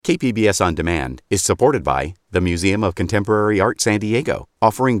KPBS On Demand is supported by the Museum of Contemporary Art San Diego,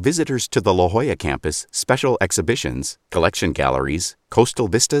 offering visitors to the La Jolla campus special exhibitions, collection galleries, coastal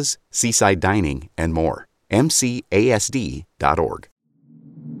vistas, seaside dining, and more. mcasd.org.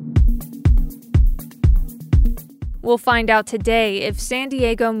 We'll find out today if San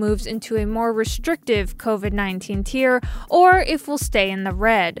Diego moves into a more restrictive COVID-19 tier or if we'll stay in the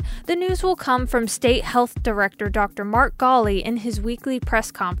red. The news will come from State Health Director Dr. Mark Ghaly in his weekly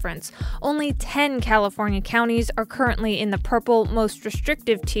press conference. Only 10 California counties are currently in the purple, most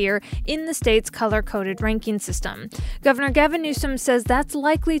restrictive tier in the state's color-coded ranking system. Governor Gavin Newsom says that's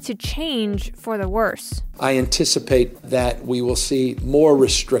likely to change for the worse. I anticipate that we will see more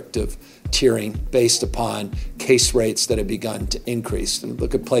restrictive tiering based upon case rates that have begun to increase. And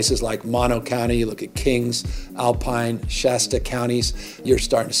look at places like Mono County, look at Kings, Alpine, Shasta counties. You're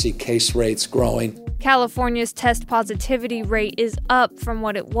starting to see case rates growing. California's test positivity rate is up from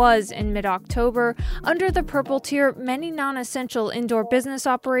what it was in mid-October. Under the purple tier, many non-essential indoor business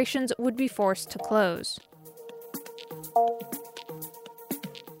operations would be forced to close.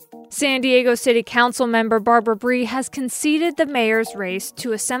 San Diego City Council member Barbara Bry has conceded the mayor's race to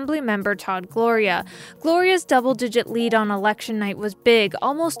Assemblymember Todd Gloria. Gloria's double-digit lead on election night was big,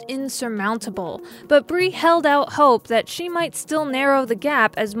 almost insurmountable. But Bry held out hope that she might still narrow the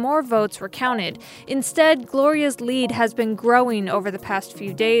gap as more votes were counted. Instead, Gloria's lead has been growing over the past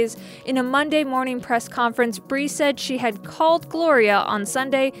few days. In a Monday morning press conference, Bry said she had called Gloria on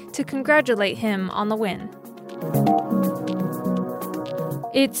Sunday to congratulate him on the win.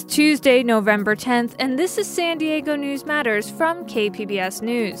 It's Tuesday, November 10th, and this is San Diego News Matters from KPBS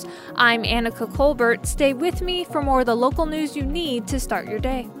News. I'm Annika Colbert. Stay with me for more of the local news you need to start your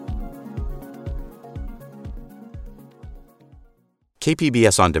day.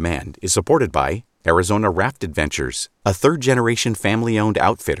 KPBS On Demand is supported by Arizona Raft Adventures, a third-generation family-owned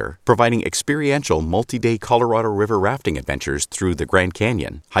outfitter providing experiential multi-day Colorado River rafting adventures through the Grand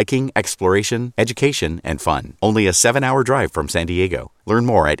Canyon, hiking, exploration, education, and fun. Only a 7-hour drive from San Diego. Learn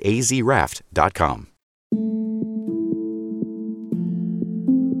more at azraft.com.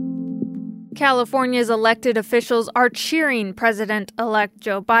 California's elected officials are cheering President-elect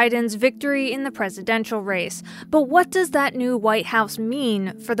Joe Biden's victory in the presidential race. But what does that new White House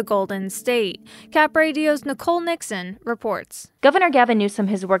mean for the Golden State? Cap Radio's Nicole Nixon reports. Governor Gavin Newsom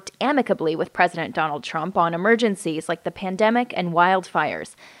has worked amicably with President Donald Trump on emergencies like the pandemic and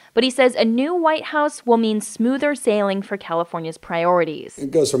wildfires. But he says a new White House will mean smoother sailing for California's priorities. It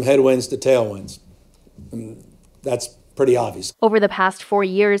goes from headwinds to tailwinds. And that's pretty obvious. Over the past 4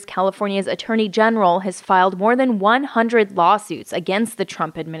 years, California's Attorney General has filed more than 100 lawsuits against the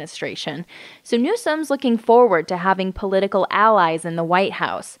Trump administration. So Newsom's looking forward to having political allies in the White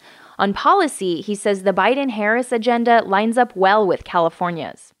House. On policy, he says the Biden-Harris agenda lines up well with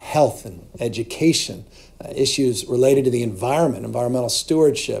California's. Health and education, issues related to the environment, environmental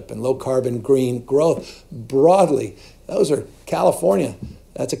stewardship, and low-carbon green growth. Broadly, those are California.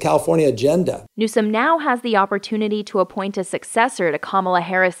 That's a California agenda. Newsom now has the opportunity to appoint a successor to Kamala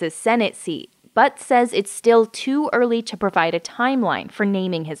Harris's Senate seat, but says it's still too early to provide a timeline for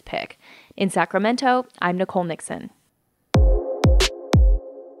naming his pick. In Sacramento, I'm Nicole Nixon.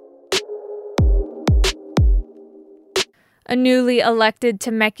 A newly elected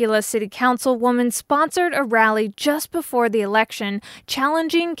Temecula City Councilwoman sponsored a rally just before the election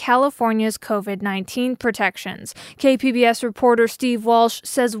challenging California's COVID-19 protections. KPBS reporter Steve Walsh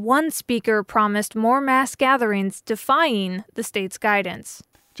says one speaker promised more mass gatherings, defying the state's guidance.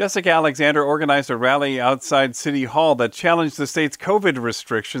 Jessica Alexander organized a rally outside City Hall that challenged the state's COVID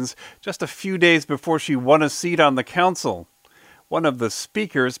restrictions just a few days before she won a seat on the council. One of the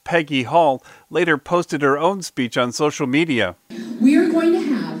speakers, Peggy Hall, later posted her own speech on social media. We are going to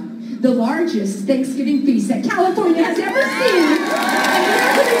have the largest Thanksgiving feast that California has ever seen,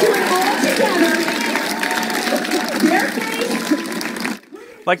 and we're going to do it all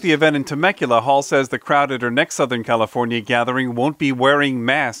together. Like the event in Temecula, Hall says the crowd at her next Southern California gathering won't be wearing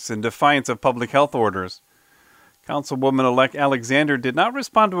masks in defiance of public health orders. Councilwoman-elect Alexander did not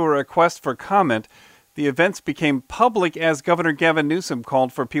respond to a request for comment. The events became public as Governor Gavin Newsom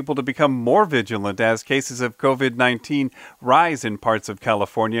called for people to become more vigilant as cases of COVID-19 rise in parts of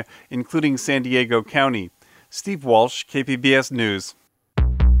California, including San Diego County. Steve Walsh, KPBS News.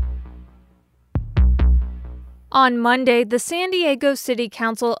 On Monday, the San Diego City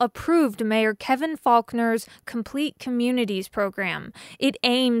Council approved Mayor Kevin Faulconer's Complete Communities program. It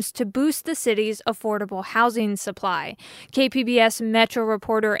aims to boost the city's affordable housing supply. KPBS Metro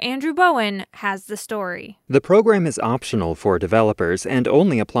reporter Andrew Bowen has the story. The program is optional for developers and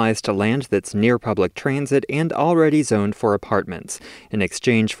only applies to land that's near public transit and already zoned for apartments. In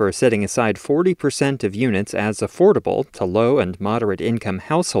exchange for setting aside 40% of units as affordable to low and moderate income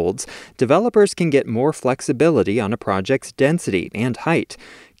households, developers can get more flexibility on a project's density and height.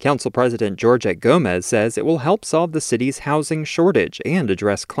 Council President Georgette Gomez says it will help solve the city's housing shortage and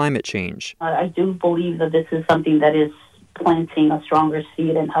address climate change. I do believe that this is something that is planting a stronger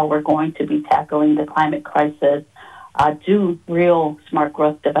seed in how we're going to be tackling the climate crisis. Do real smart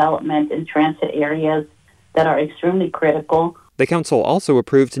growth development in transit areas that are extremely critical. The council also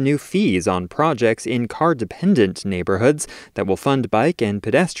approved new fees on projects in car-dependent neighborhoods that will fund bike and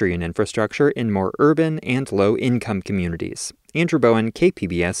pedestrian infrastructure in more urban and low-income communities. Andrew Bowen,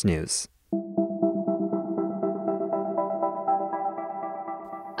 KPBS News.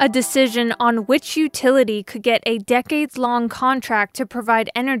 A decision on which utility could get a decades-long contract to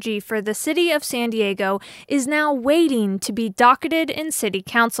provide energy for the city of San Diego is now waiting to be docketed in City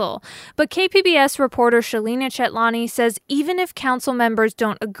Council. But KPBS reporter Shalina Chetlani says even if council members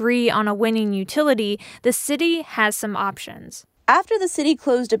don't agree on a winning utility, the city has some options. After the city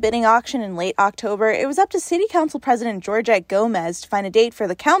closed a bidding auction in late October, it was up to City Council President Georgette Gomez to find a date for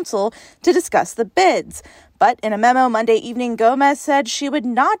the council to discuss the bids. But in a memo Monday evening, Gomez said she would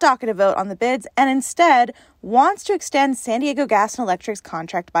not docket a vote on the bids and instead wants to extend San Diego Gas and Electric's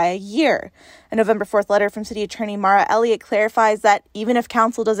contract by a year. A November 4th letter from City Attorney Mara Elliott clarifies that even if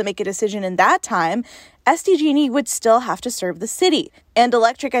council doesn't make a decision in that time, SDG&E would still have to serve the city. And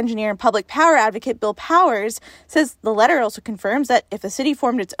electric engineer and public power advocate Bill Powers says the letter also confirms that if the city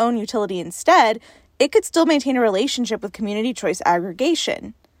formed its own utility instead, it could still maintain a relationship with community choice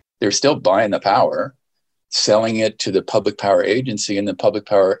aggregation. They're still buying the power, selling it to the public power agency, and the public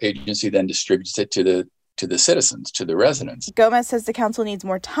power agency then distributes it to the citizens, to the residents. Gomez says the council needs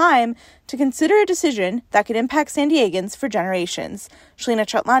more time to consider a decision that could impact San Diegans for generations. Shalina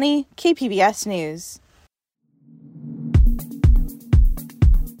Chetlani, KPBS News.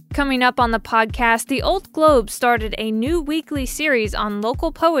 Coming up on the podcast, the Old Globe started a new weekly series on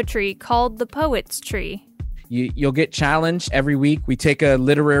local poetry called The Poet's Tree. You'll get challenged every week. We take a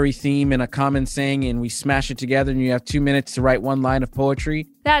literary theme and a common saying and we smash it together, and you have 2 minutes to write one line of poetry.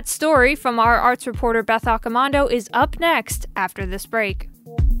 That story from our arts reporter Beth Accomando is up next after this break.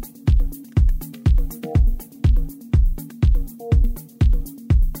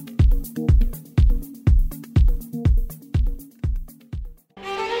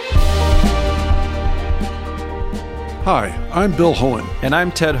 Hi, I'm Bill Hohen. And I'm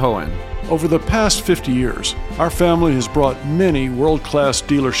Ted Hohen. Over the past 50 years, our family has brought many world-class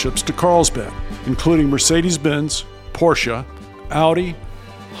dealerships to Carlsbad, including Mercedes-Benz, Porsche, Audi,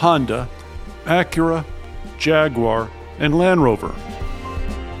 Honda, Acura, Jaguar, and Land Rover.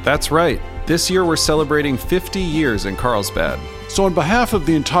 That's right. This year we're celebrating 50 years in Carlsbad. So on behalf of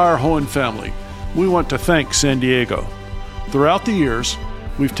the entire Hohen family, we want to thank San Diego. Throughout the years,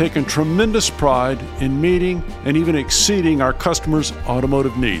 we've taken tremendous pride in meeting and even exceeding our customers'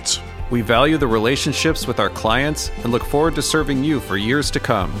 automotive needs. We value the relationships with our clients and look forward to serving you for years to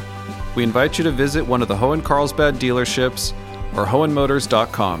come. We invite you to visit one of the Hohen Carlsbad dealerships or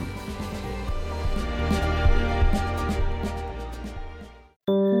hohenmotors.com.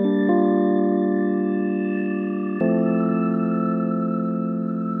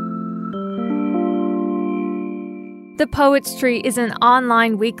 The Poet's Tree is an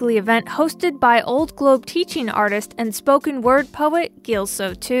online weekly event hosted by Old Globe teaching artist and spoken word poet Gil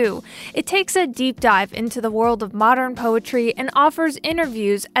So-Too. It takes a deep dive into the world of modern poetry and offers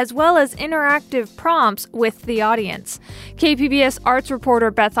interviews as well as interactive prompts with the audience. KPBS arts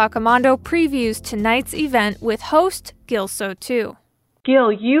reporter Beth Accomando previews tonight's event with host Gil So-Too.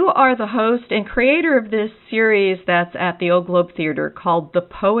 Gil, you are the host and creator of this series that's at the Old Globe Theater called The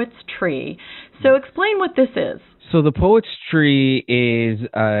Poet's Tree. So explain what this is. So the Poet's Tree is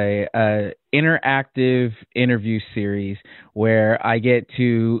a interactive interview series where I get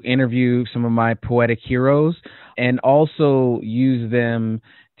to interview some of my poetic heroes and also use them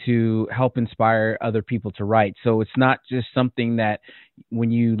to help inspire other people to write. So it's not just something that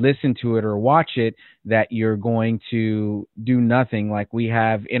when you listen to it or watch it that you're going to do nothing. Like, we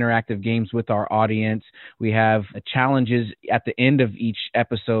have interactive games with our audience. We have challenges at the end of each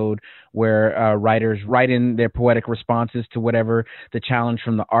episode where writers write in their poetic responses to whatever the challenge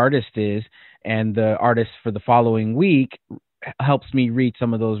from the artist is. And the artist for the following week helps me read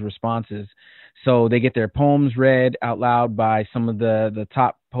some of those responses. So they get their poems read out loud by some of the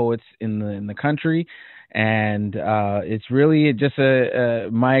top poets in the country. And it's really just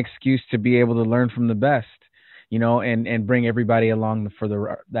my excuse to be able to learn from the best, and bring everybody along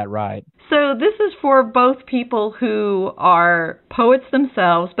for that ride. So this is for both people who are poets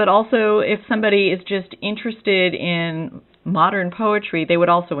themselves, but also if somebody is just interested in modern poetry, they would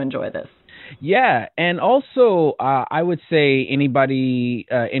also enjoy this. Yeah, and also I would say anybody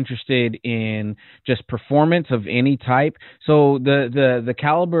interested in just performance of any type. So the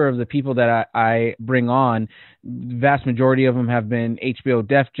caliber of the people that I bring on, the vast majority of them have been HBO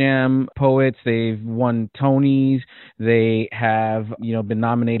Def Jam poets. They've won Tonys. They have been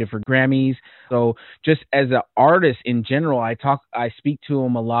nominated for Grammys. So just as an artist in general, I speak to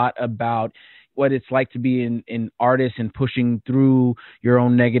them a lot about what it's like to be an artist and pushing through your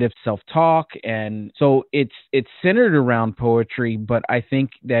own negative self-talk. And so it's centered around poetry, but I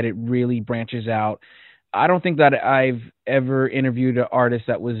think that it really branches out. I don't think that I've ever interviewed an artist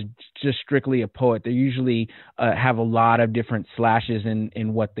that was just strictly a poet. They usually have a lot of different slashes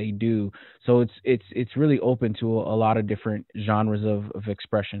in what they do. So it's really open to a lot of different genres of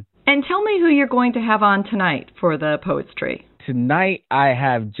expression. And tell me who you're going to have on tonight for the Poets Tree. Tonight I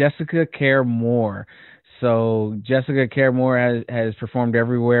have Jessica Care Moore. So Jessica Care Moore has performed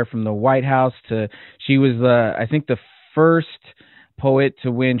everywhere from the White House to, she was I think the first poet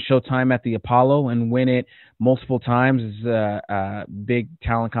to win Showtime at the Apollo and win it multiple times. It's a big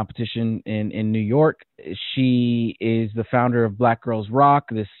talent competition in New York. She is the founder of Black Girls Rock,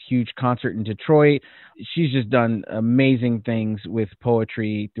 this huge concert in Detroit. She's just done amazing things with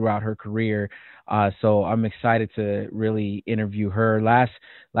poetry throughout her career. So I'm excited to really interview her.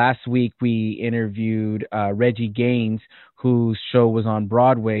 Last week we interviewed Reggie Gaines, whose show was on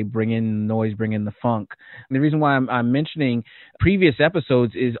Broadway, Bring in the Noise, Bring in the Funk. And the reason why I'm mentioning previous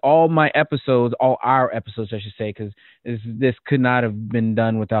episodes is all our episodes, I should say, because this could not have been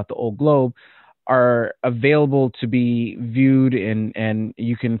done without the Old Globe, are available to be viewed, and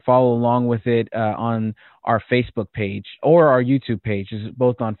you can follow along with it on our Facebook page or our YouTube page. It's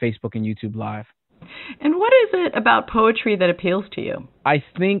both on Facebook and YouTube Live. And what is it about poetry that appeals to you? I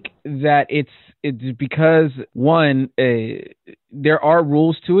think that it's because, one, there are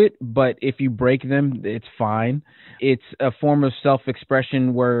rules to it, but if you break them, it's fine. It's a form of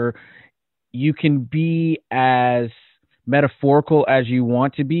self-expression where you can be as metaphorical as you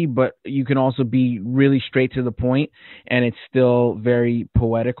want to be, but you can also be really straight to the point, and it's still very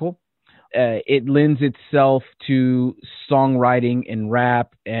poetical. It lends itself to songwriting and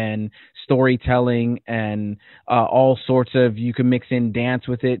rap and storytelling and all sorts of, you can mix in dance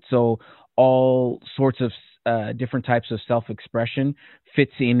with it. So all sorts of different types of self-expression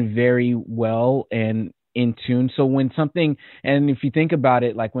fits in very well and in tune. So when something, and if you think about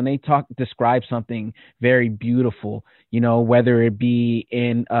it, like when they describe something very beautiful, whether it be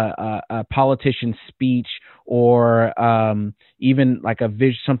in a politician's speech or even like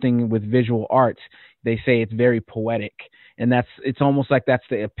something with visual arts, they say it's very poetic. And it's almost like that's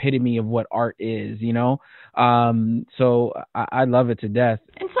the epitome of what art is, So I love it to death.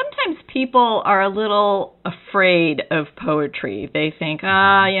 And sometimes people are a little afraid of poetry. They think,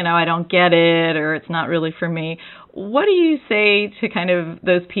 I don't get it, or it's not really for me. What do you say to kind of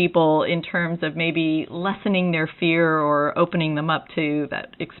those people in terms of maybe lessening their fear or opening them up to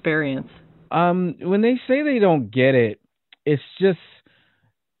that experience? When they say they don't get it, it's just,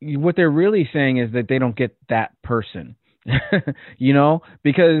 what they're really saying is that they don't get that person.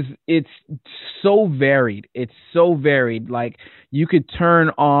 Because it's so varied. Like you could turn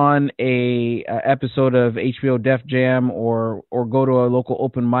on a episode of HBO Def Jam or go to a local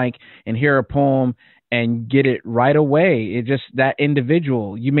open mic and hear a poem and get it right away. It just, that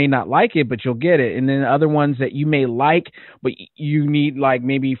individual, you may not like it, but you'll get it. And then other ones that you may like, but you need like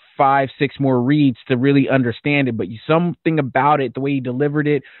maybe 5-6 more reads to really understand it. But something about it, the way he delivered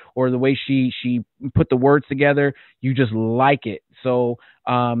it or the way she put the words together, you just like it. So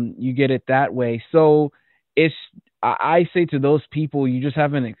you get it that way. So I say to those people, you just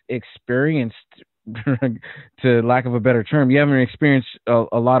haven't experienced, to lack of a better term, you haven't experienced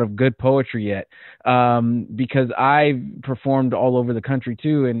a lot of good poetry yet, because I've performed all over the country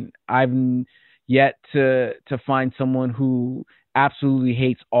too, and I've yet to find someone who absolutely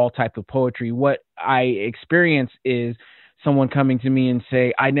hates all type of poetry. What I experience is someone coming to me and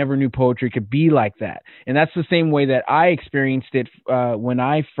say, I never knew poetry could be like that. And that's the same way that I experienced it when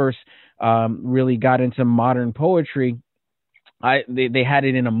I first really got into modern poetry. They had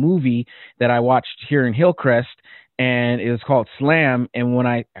it in a movie that I watched here in Hillcrest, and it was called Slam. And when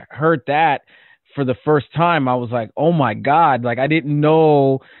I heard that for the first time, I was like, oh my God, like I didn't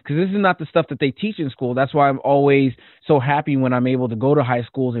know, because this is not the stuff that they teach in school. That's why I'm always so happy when I'm able to go to high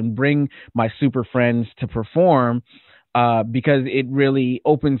schools and bring my super friends to perform, because it really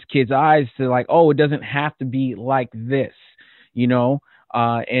opens kids' eyes to like, oh, it doesn't have to be like this, you know?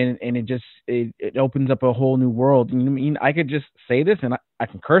 And it opens up a whole new world. I mean, I could just say this and I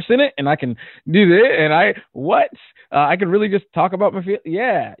can curse in it and I can do this and I could really just talk about my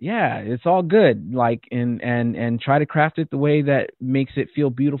yeah, it's all good. Like, and try to craft it the way that makes it feel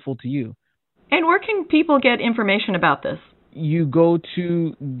beautiful to you. And where can people get information about this? You go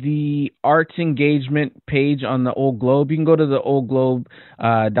to the Arts Engagement page on the Old Globe. You can go to the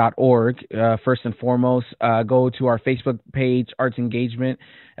oldglobe.org first and foremost. Go to our Facebook page, Arts Engagement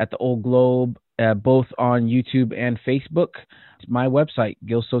at the Old Globe, both on YouTube and Facebook. My website,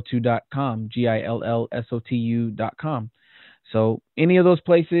 gilsotu.com, GILLSOTU.com. So any of those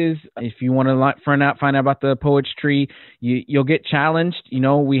places, if you want to find out about the Poetry, you'll get challenged. You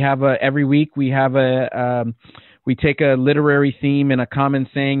know, we have every week we have we take a literary theme and a common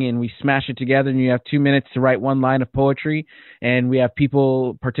saying and we smash it together, and you have 2 minutes to write one line of poetry, and we have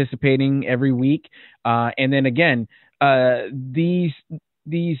people participating every week. And then again, these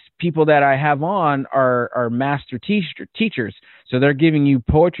people that I have on are master teachers. So they're giving you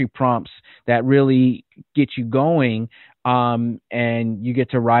poetry prompts that really get you going. And you get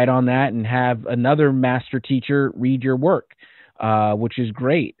to write on that and have another master teacher read your work. Which is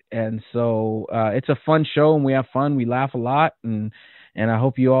great. And so it's a fun show, and we have fun. We laugh a lot, and I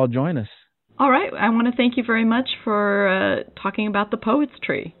hope you all join us. All right. I want to thank you very much for talking about the Poets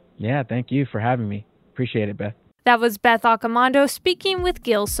Tree. Yeah, thank you for having me. Appreciate it, Beth. That was Beth Accomando speaking with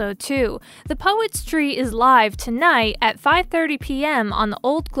Gil Sotu. The Poets Tree is live tonight at 5:30 p.m. on the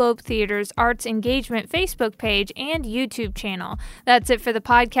Old Globe Theater's Arts Engagement Facebook page and YouTube channel. That's it for the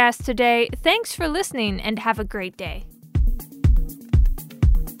podcast today. Thanks for listening, and have a great day.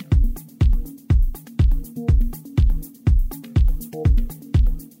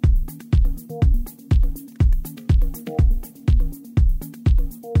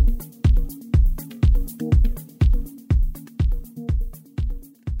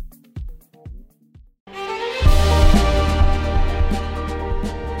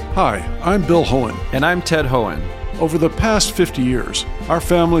 Hi, I'm Bill Hohen. And I'm Ted Hohen. Over the past 50 years, our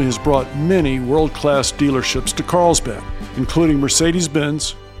family has brought many world-class dealerships to Carlsbad, including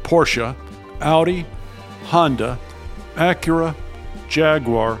Mercedes-Benz, Porsche, Audi, Honda, Acura,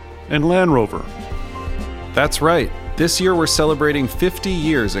 Jaguar, and Land Rover. That's right. This year we're celebrating 50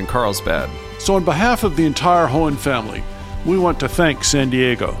 years in Carlsbad. So on behalf of the entire Hohen family, we want to thank San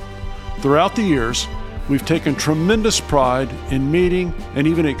Diego. Throughout the years, we've taken tremendous pride in meeting and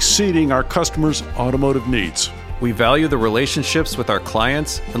even exceeding our customers' automotive needs. We value the relationships with our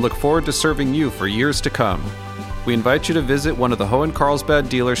clients and look forward to serving you for years to come. We invite you to visit one of the Hohen Carlsbad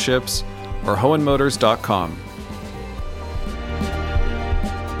dealerships or hohenmotors.com.